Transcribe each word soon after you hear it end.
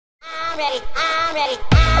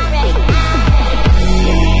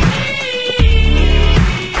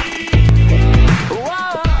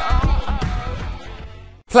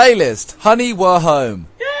Playlist, Honey, We're Home.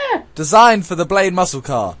 Yeah. Designed for the Blade muscle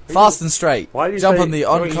car. Fast and straight. Why did you Jump say, on the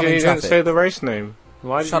oncoming you traffic. didn't say the race name.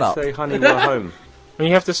 Why did you say Honey, We're Home? And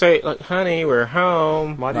you have to say, like, Honey, we're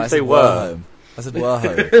home. Why did you say We're Home? I said We're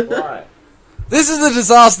Home. Why? This is a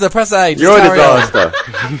disaster. Press A. You're a disaster.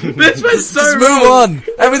 This was so Just wrong. move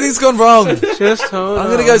on. Everything's gone wrong. Just hold on.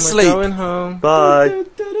 I'm gonna go sleep. Going home. Bye.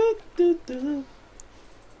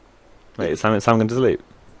 Wait, is Simon going to sleep?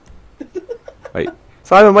 Wait.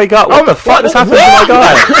 Simon, wake up! What the fuck just happened to my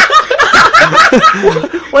guy?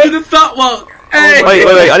 Wait, the thought what? Hey.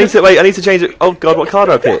 Wait, I need to change it. Oh god, what card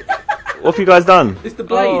do I pick? What have you guys done? It's the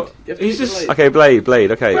blade. Oh, You have to he's pick just- the blade. Okay,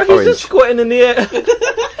 blade, okay, Bro, he's orange. just squatting in the air.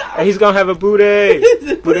 And he's gonna have a booty.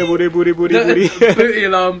 Booty. Booty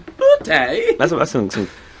alarm. Booty. That's some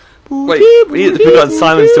wait, we need to put on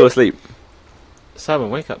Simon's still asleep. Simon,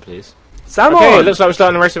 wake up, please. Simon! Okay, it looks like we're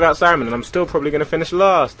starting the race without Simon, and I'm still probably gonna finish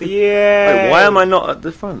last. Yeah. Wait, why am I not at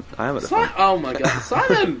the front? I am at the front. Oh my god,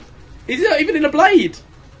 Simon! He's not even in a blade.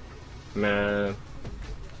 Man.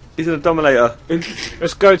 He's in a dominator.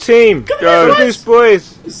 Let's go, team. Go, Goose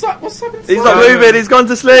boys. What's happened? He's not moving, he's gone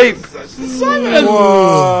to sleep! Simon!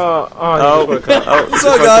 Whoa. Oh, he just woke up. What's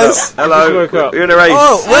up, guys? Hello, Just woke up. we're in a race.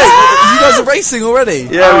 Oh, wait. You guys are racing already?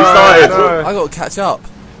 Yeah, we started. No. I got to catch up.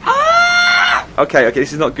 Okay,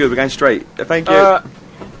 this is not good, we're going straight. Thank you. Okay,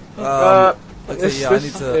 yeah, I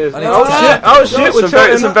need to Oh catch shit! up. Oh shit! We're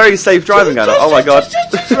turning. some very safe driving going on. Oh my god.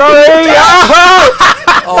 Sorry!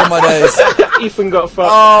 Oh, my days. Ethan got fucked.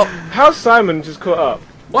 Oh. How's Simon just caught up?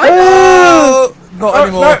 What? Oh, not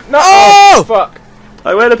anymore. No! Oh! Fuck!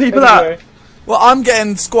 Hey, where are the people Anyway. at? Well, I'm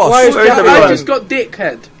getting squashed. Why is Where is I everyone? just got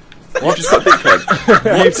dickhead. You've just got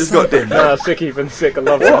dickhead. You've just got dickhead. Ah, sick Ethan, sick. I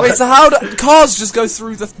love it. Wait, so how do cars just go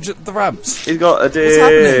through the ramps? He's got a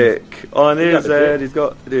dick on his head. He's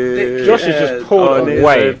got a dick. Josh is just pulled on his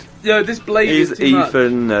away. head. Yo, this blade He's is too much.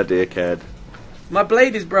 Ethan, a dickhead. My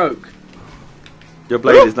blade is broke. Your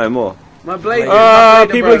blade is no more. My blade.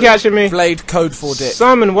 People are catching me. Blade code for dick.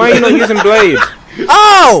 Simon, why are you not using blade?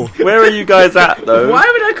 Oh! Where are you guys at, though? Why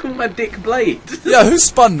would I call my dick blade? Yeah, who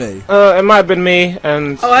spun me? It might have been me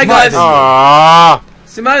and. Oh, hi guys. Ah.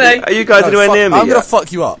 Simone. Are you guys anywhere near me I'm gonna yet?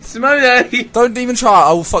 fuck you up. Simone. Don't even try.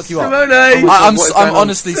 I will fuck you up. Simone. I'm What's going on?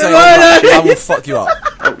 honestly saying Simone! I will fuck you up.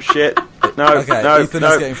 Oh shit. No, Okay, no, Ethan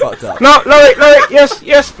no. is getting fucked up. No, Laurie,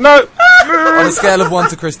 yes, no. On a scale of 1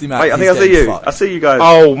 to Christy Mack, Wait, I think I he's see getting you. fucked. I see you guys.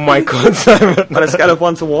 Oh my god, Simon. On a scale of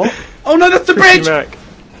 1 to what? Oh no, that's the bridge. Mac.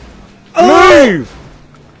 Oh. Move!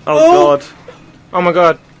 Oh god. Oh my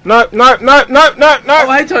god. No. Oh,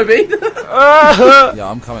 hi Toby. Yeah,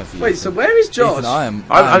 I'm coming for you. Wait, so where is Josh? Ethan, I'm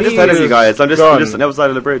I'm just ahead of you guys. I'm just on the other side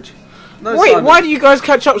of the bridge. No, Wait, Simon. why do you guys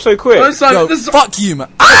catch up so quick? No, Simon. Yo, This is fuck you,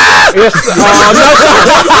 man. Yes.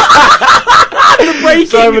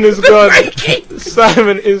 Simon is gone.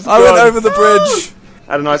 Simon is I gone. went over the bridge.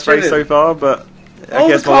 Had a nice Chilling. race so far, but I All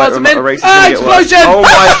guess the cars are meant. race is Ah, gonna get worse. explosion! Oh my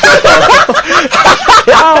god!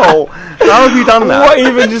 How? How have you done that? What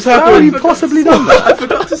even just How have you happened? possibly done that? I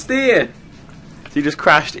forgot to steer. So you just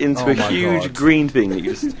crashed into Oh a my huge God. green thing that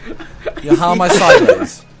you just... Yeah, how am I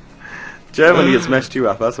sideways? Germany has messed you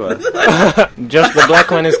up, that's why. Just the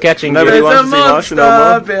black one is catching Nobody you. wants There's a to see Martian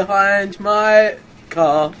monster armor. behind my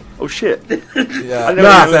car. Oh shit. Yeah, I never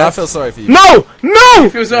nah, knew that. I feel sorry for you. No! I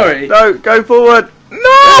feel sorry. No, go forward! No!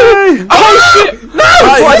 Oh shit! No!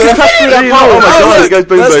 Right, I you could crash through that Oh pole. my god, look, it goes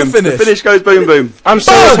boom that's the boom. finish. The finish goes boom boom. I'm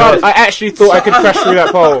so tired. I actually thought I could crash through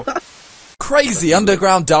that pole. Crazy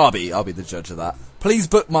underground derby. I'll be the judge of that. Please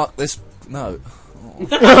bookmark this. No.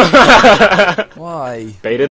 Why? Baited.